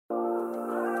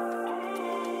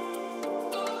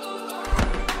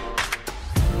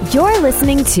You're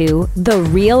listening to The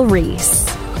Real Reese.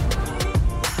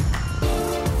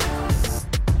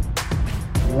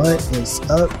 What is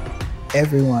up,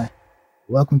 everyone?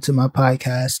 Welcome to my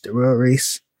podcast, The Real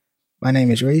Reese. My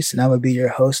name is Reese, and I will be your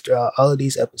host throughout all of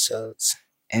these episodes.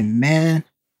 And man,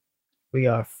 we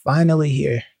are finally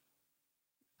here.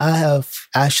 I have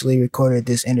actually recorded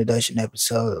this introduction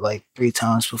episode like 3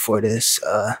 times before this.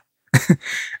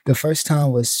 The first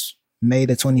time was May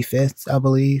the 25th, I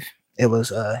believe. It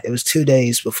was 2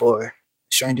 days before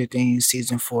Stranger Things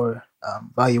Season 4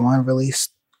 Volume 1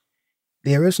 released.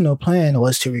 The original plan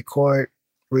was to record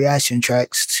reaction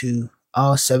tracks to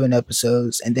all 7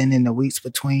 episodes, and then in the weeks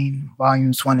between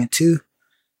Volumes 1 and 2,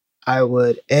 I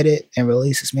would edit and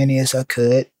release as many as I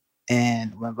could,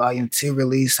 and when Volume 2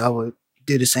 released, I would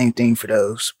do the same thing for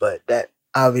those, but that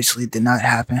obviously did not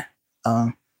happen.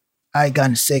 I had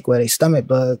gotten sick with a stomach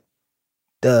bug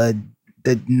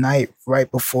the night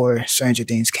right before Stranger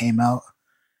Things came out,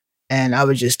 and I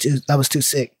was too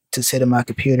sick to sit at my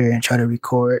computer and try to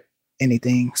record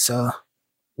anything. So,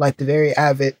 like the very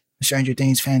avid Stranger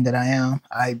Things fan that I am,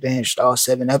 I binged all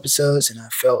 7 episodes, and I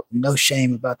felt no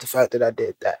shame about the fact that I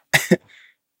did that.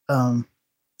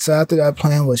 So after that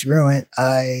plan was ruined,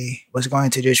 I was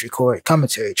going to just record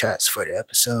commentary tracks for the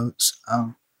episodes.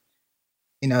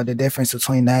 The difference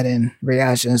between that and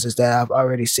reactions is that I've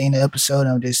already seen the episode.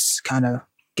 I'm just kind of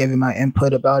giving my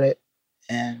input about it,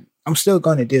 and I'm still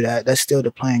going to do that. That's still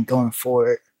the plan going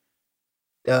forward.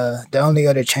 The only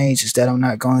other change is that I'm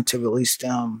not going to release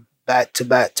them back to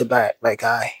back to back like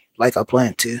I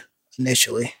planned to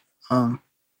initially.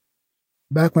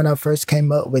 Back when I first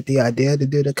came up with the idea to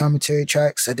do the commentary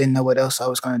tracks, I didn't know what else I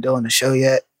was going to do on the show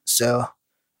yet, so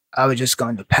I was just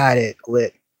going to pad it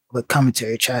with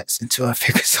commentary tracks until I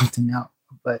figured something out.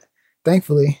 But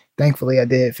thankfully, I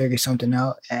did figure something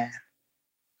out, and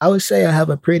I would say I have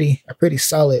a pretty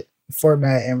solid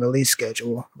format and release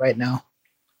schedule right now.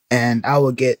 And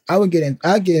I'll get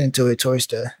into it towards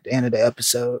the end of the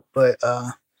episode. But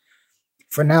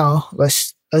for now,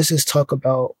 let's just talk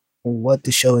about what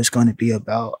the show is going to be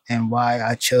about and why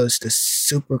I chose the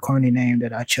super corny name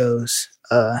that I chose.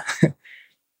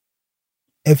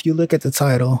 If you look at the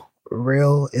title,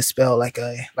 "Reel" is spelled like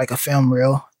a film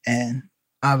reel, and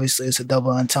obviously it's a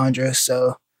double entendre.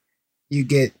 So you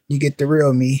get the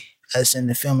real me, as in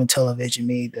the film and television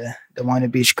me, the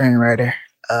wannabe screenwriter.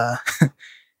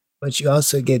 But you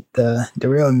also get the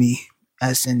real me,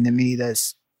 as in the me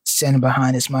that's sitting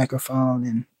behind this microphone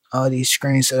and all these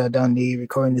screens that I don't need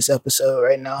recording this episode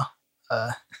right now.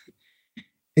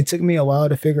 It took me a while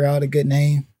to figure out a good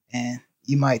name, and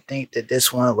you might think that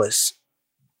this one was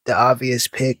the obvious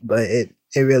pick, but it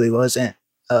really wasn't.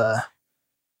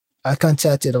 I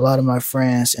contacted a lot of my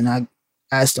friends, and I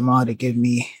asked them all to give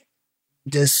me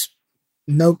just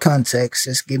no context,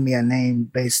 just give me a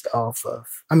name give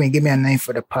me a name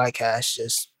for the podcast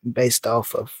just based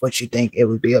off of what you think it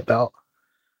would be about.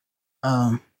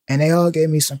 And they all gave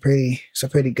me some pretty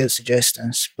good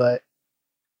suggestions, but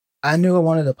I knew I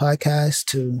wanted a podcast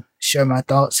to share my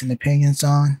thoughts and opinions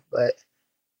on, but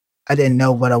I didn't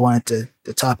know what I wanted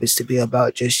the topics to be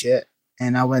about just yet.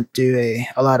 And I went through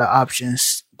a lot of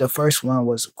options. The first one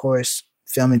was, of course,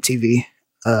 film and TV.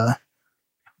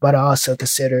 But I also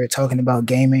considered talking about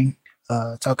gaming,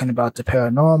 talking about the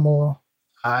paranormal.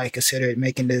 I considered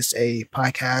making this a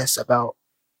podcast about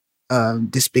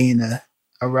this being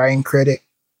a writing critic.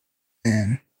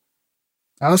 And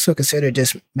I also considered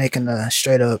just making a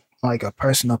straight up like a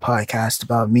personal podcast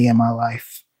about me and my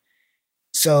life.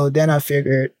 So then I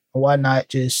figured, why not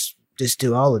just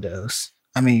do all of those?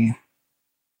 I mean,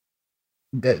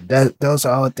 those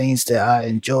are all things that I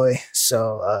enjoy.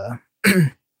 So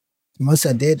once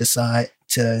I did decide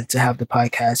to have the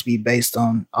podcast be based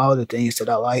on all the things that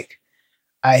I like,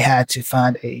 I had to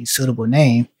find a suitable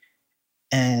name.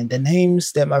 And the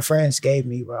names that my friends gave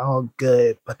me were all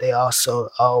good, but they also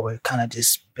all were kind of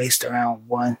just based around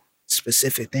one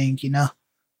specific thing,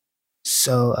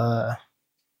 So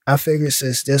I figured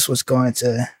since this was going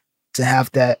to have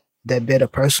that bit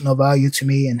of personal value to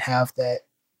me and have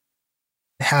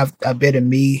a bit of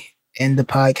me in the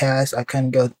podcast, I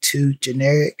couldn't go too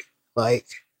generic, like,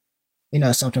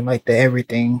 something like the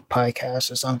Everything Podcast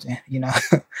or something,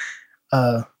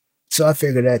 So I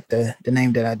figured that the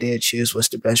name that I did choose was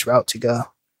the best route to go.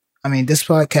 I mean, this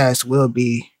podcast will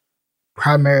be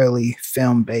primarily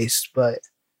film-based, but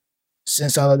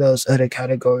since all of those other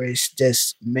categories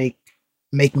just make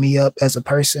me up as a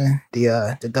person,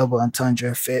 the double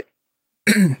entendre fit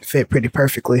pretty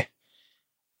perfectly.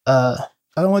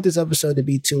 I don't want this episode to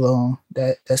be too long.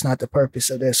 That's not the purpose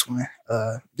of this one.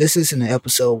 This isn't an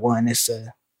episode 1. It's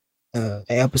a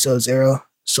episode 0.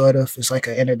 sort of. It's like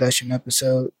an introduction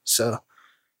episode. So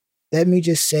let me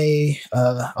just say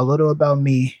a little about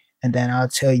me, and then I'll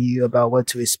tell you about what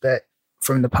to expect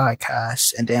from the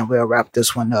podcast, and then we'll wrap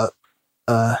this one up.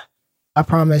 Uh, I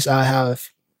promise I have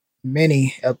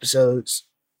many episodes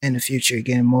in the future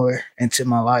getting more into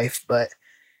my life, but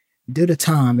due to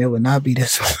time, it will not be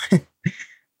this one.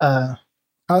 uh,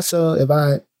 Also, if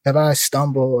I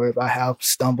stumble or if I have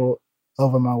stumbled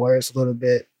over my words a little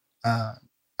bit, I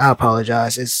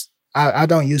apologize. I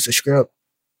don't use a script.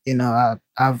 You know,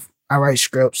 I write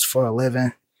scripts for a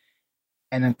living,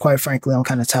 and then quite frankly, I'm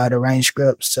kind of tired of writing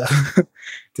scripts. So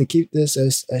to keep this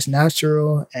as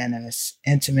natural and as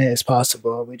intimate as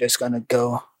possible, we're just gonna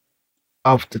go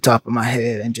off the top of my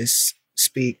head and just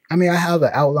speak. I mean, I have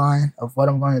an outline of what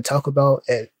I'm going to talk about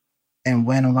and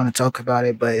when I'm going to talk about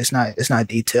it, but it's not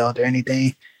detailed or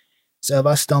anything. So if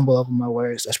I stumble over my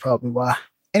words, that's probably why.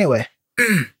 Anyway,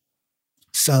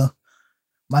 so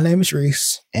my name is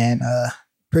Reese, and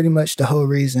pretty much the whole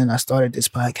reason I started this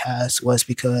podcast was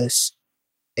because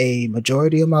a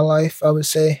majority of my life, I would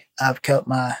say, I've kept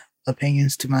my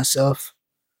opinions to myself,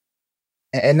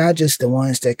 and not just the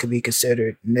ones that could be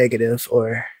considered negative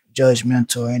or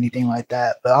judgmental or anything like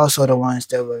that, but also the ones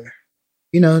that were,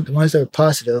 the ones that were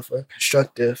positive or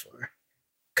constructive or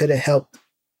could have helped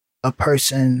a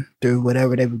person through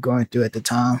whatever they were going through at the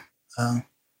time.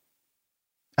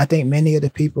 I think many of the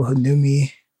people who knew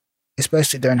me,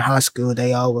 especially during high school,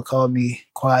 they all would call me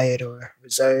quiet or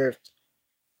reserved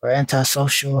or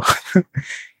antisocial,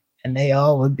 and they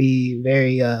all would be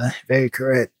very, very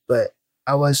correct. But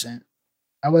I wasn't.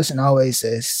 I wasn't always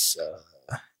as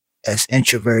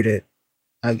introverted,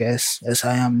 I guess, as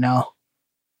I am now.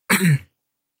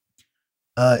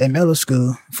 In middle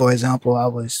school, for example, I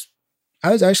was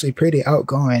actually pretty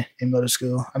outgoing in middle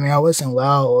school. I mean, I wasn't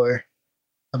loud or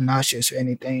obnoxious or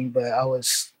anything, but I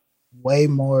was way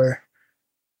more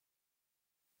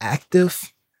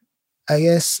active, I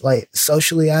guess, like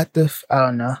socially active. I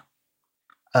don't know.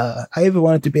 I even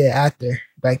wanted to be an actor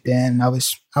back then. I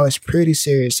was pretty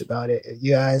serious about it. If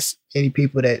you ask any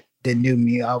people that knew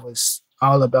me, I was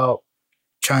all about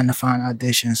trying to find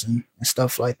auditions and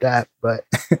stuff like that. But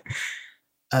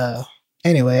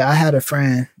anyway, I had a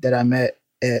friend that I met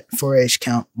at 4-H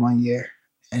camp one year,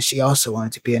 and she also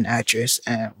wanted to be an actress.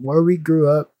 And where we grew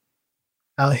up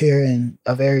out here in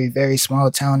a very, very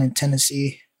small town in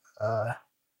Tennessee,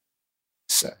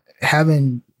 so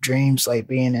having dreams like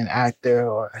being an actor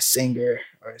or a singer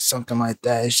or something like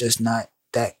that is just not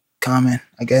that common,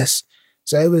 I guess.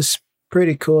 So it was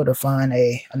pretty cool to find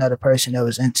another person that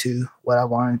was into what I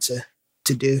wanted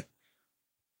to do.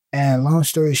 And long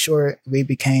story short, we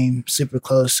became super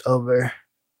close over,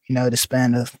 the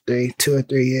span of 2 or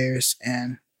 3 years.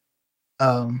 And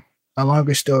a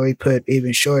longer story put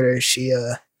even shorter, she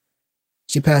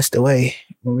passed away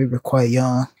when we were quite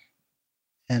young.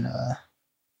 And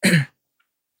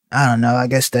I don't know, I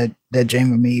guess that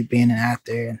dream of me being an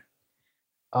actor and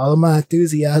all of my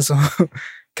enthusiasm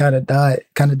kind of died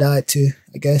too,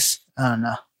 I guess. I don't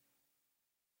know.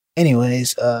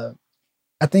 Anyways, I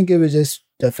think it was just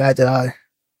the fact that I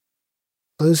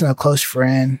losing a close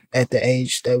friend at the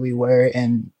age that we were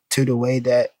and to the way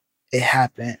that it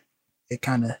happened, it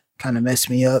kind of messed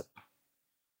me up.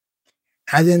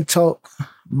 I didn't talk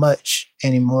much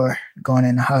anymore going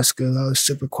into high school. I was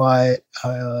super quiet.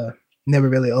 I never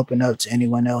really opened up to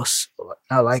anyone else.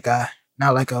 Not like I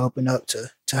opened up to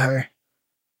her.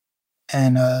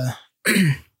 And a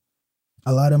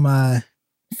lot of my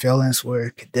feelings were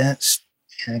condensed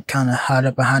and kind of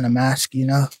hid behind a mask,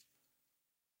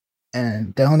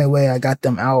 And the only way I got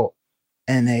them out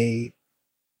in a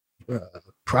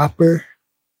proper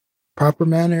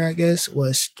manner, I guess,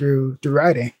 was through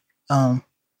writing.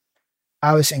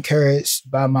 I was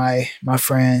encouraged by my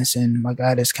friends and my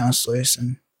guidance counselors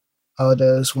and all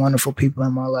those wonderful people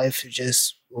in my life to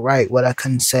just write what I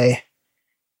couldn't say.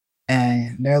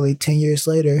 And nearly 10 years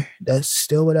later, that's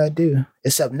still what I do.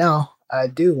 Except now, I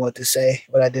do want to say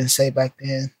what I didn't say back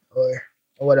then or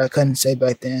what I couldn't say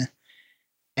back then.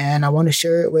 And I want to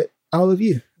share it with all of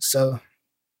you. So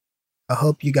I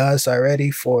hope you guys are ready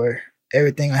for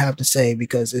everything I have to say,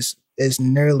 because it's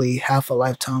nearly half a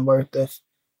lifetime worth of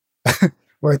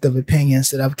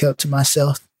opinions that I've kept to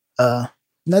myself.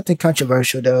 Nothing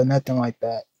controversial though, nothing like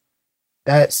that.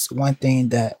 That's one thing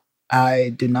that I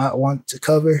do not want to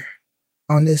cover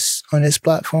on this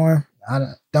platform. I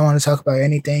don't want to talk about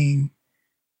anything,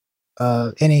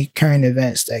 any current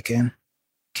events that can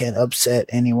upset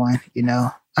anyone,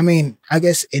 I mean, I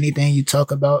guess anything you talk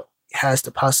about has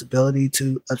the possibility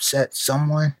to upset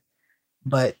someone,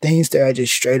 but things that are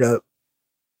just straight up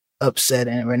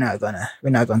upsetting, we're not gonna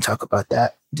talk about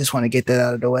that. just want to get that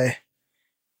out of the way.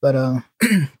 But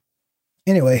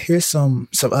anyway, here's some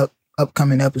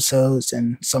upcoming episodes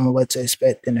and some of what to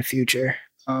expect in the future.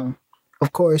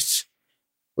 Of course,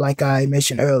 like I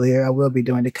mentioned earlier, I will be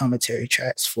doing the commentary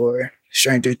tracks for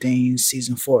Stranger Things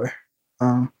Season 4.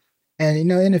 And,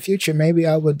 in the future, maybe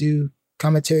I will do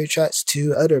commentary tracks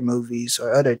to other movies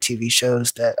or other TV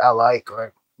shows that I like,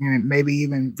 or maybe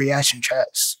even reaction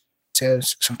tracks to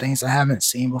some things I haven't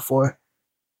seen before.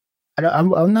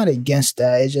 I'm not against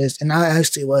that. And I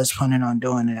actually was planning on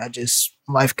doing it.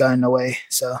 Life got in the way.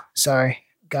 So sorry,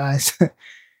 guys.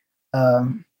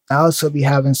 I also be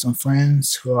having some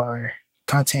friends who are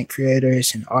content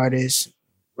creators and artists,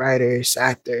 writers,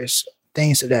 actors,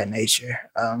 things of that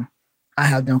nature. I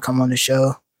have them come on the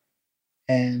show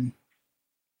and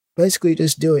basically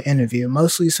just do an interview,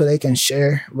 mostly so they can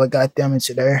share what got them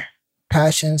into their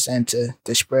passions and to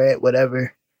spread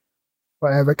whatever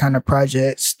kind of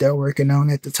projects they're working on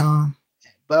at the time,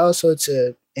 but also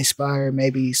to inspire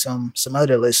maybe some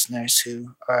other listeners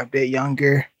who are a bit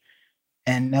younger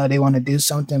and know they want to do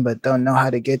something but don't know how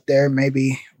to get there.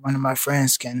 Maybe one of my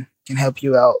friends can help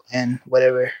you out in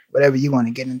whatever you want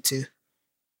to get into.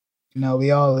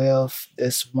 We all live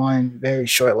this one very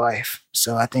short life,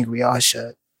 so I think we all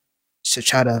should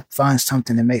try to find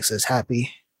something that makes us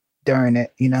happy during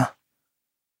it.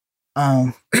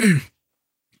 I'll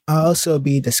also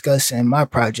be discussing my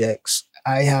projects.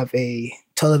 I have a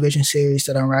television series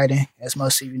that I'm writing, as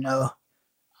most of you know.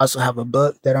 I also have a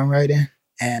book that I'm writing,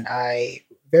 and I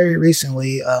very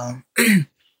recently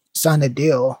signed a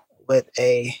deal with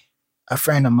a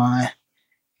friend of mine.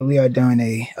 We are doing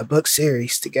a book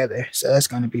series together, so that's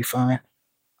going to be fun.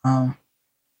 What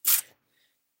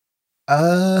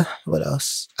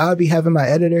else? I'll be having my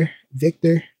editor,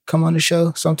 Victor, come on the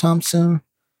show sometime soon.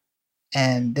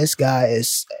 And this guy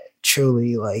is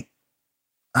truly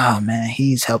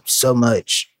he's helped so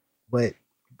much with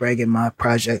bringing my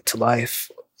project to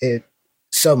life. He's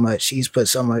put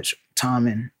so much time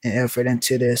and effort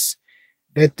into this.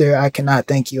 Victor, I cannot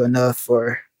thank you enough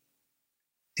for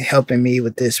helping me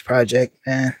with this project,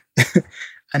 man.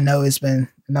 I know it's been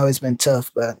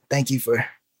tough, but thank you for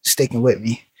sticking with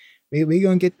me. We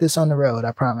gonna get this on the road,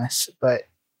 I promise. But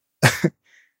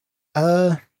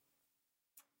other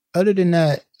than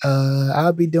that,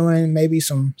 I'll be doing maybe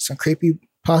some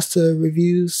creepypasta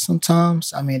reviews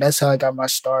sometimes. I mean, that's how I got my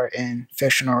start in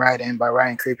fictional writing, by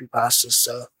writing creepypastas.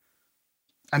 So,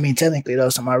 I mean, technically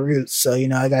those are my roots. So,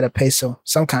 I gotta pay some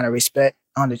kind of respect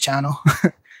on the channel.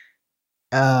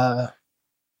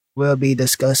 We'll be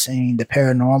discussing the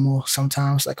paranormal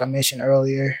sometimes, like I mentioned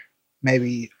earlier.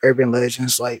 Maybe urban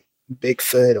legends like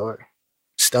Bigfoot or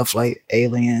stuff like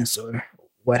aliens or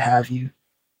what have you.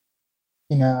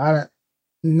 I'm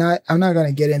not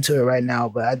gonna get into it right now,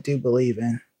 but I do believe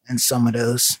in some of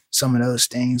those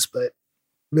things. But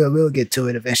we'll get to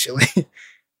it eventually.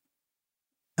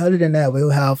 Other than that, we'll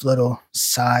have little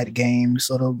side games,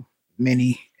 little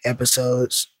mini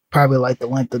episodes. Probably like the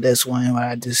length of this one, where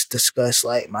I just discuss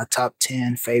like my top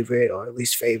 10 favorite or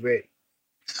least favorite,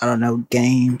 I don't know,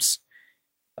 games,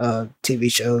 TV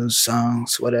shows,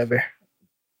 songs, whatever.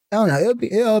 I don't know.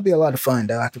 It'll be a lot of fun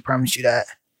though. I can promise you that.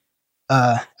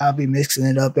 I'll be mixing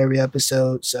it up every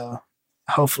episode, so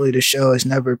hopefully the show is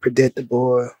never predictable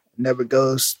or never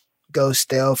goes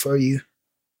stale for you.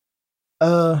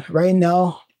 Right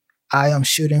now, I am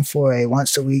shooting for a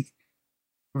once a week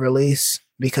release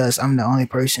because I'm the only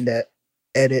person that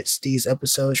edits these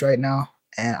episodes right now,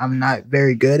 and I'm not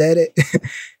very good at it.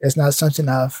 It's not something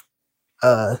I've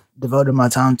devoted my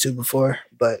time to before,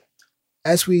 but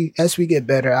as we get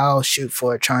better, I'll shoot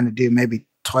for trying to do maybe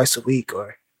twice a week,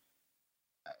 or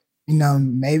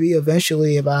maybe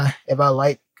eventually if I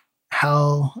like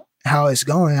how it's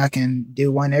going, I can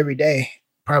do one every day.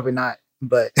 Probably not,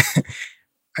 but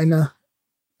I know,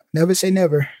 never say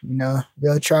never.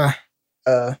 We'll try.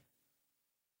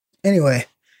 Anyway,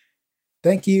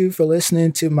 thank you for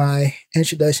listening to my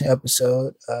introduction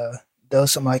episode.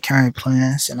 Those are my current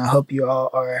plans, and I hope you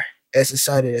all are as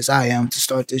excited as I am to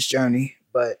start this journey.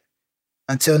 But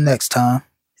until next time,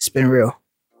 it's been real.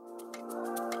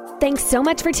 Thanks so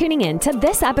much for tuning in to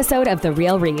this episode of The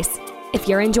Real Reese. If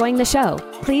you're enjoying the show,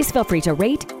 please feel free to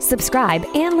rate, subscribe,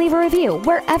 and leave a review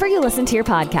wherever you listen to your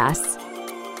podcasts.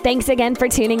 Thanks again for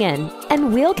tuning in,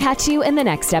 and we'll catch you in the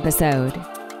next episode.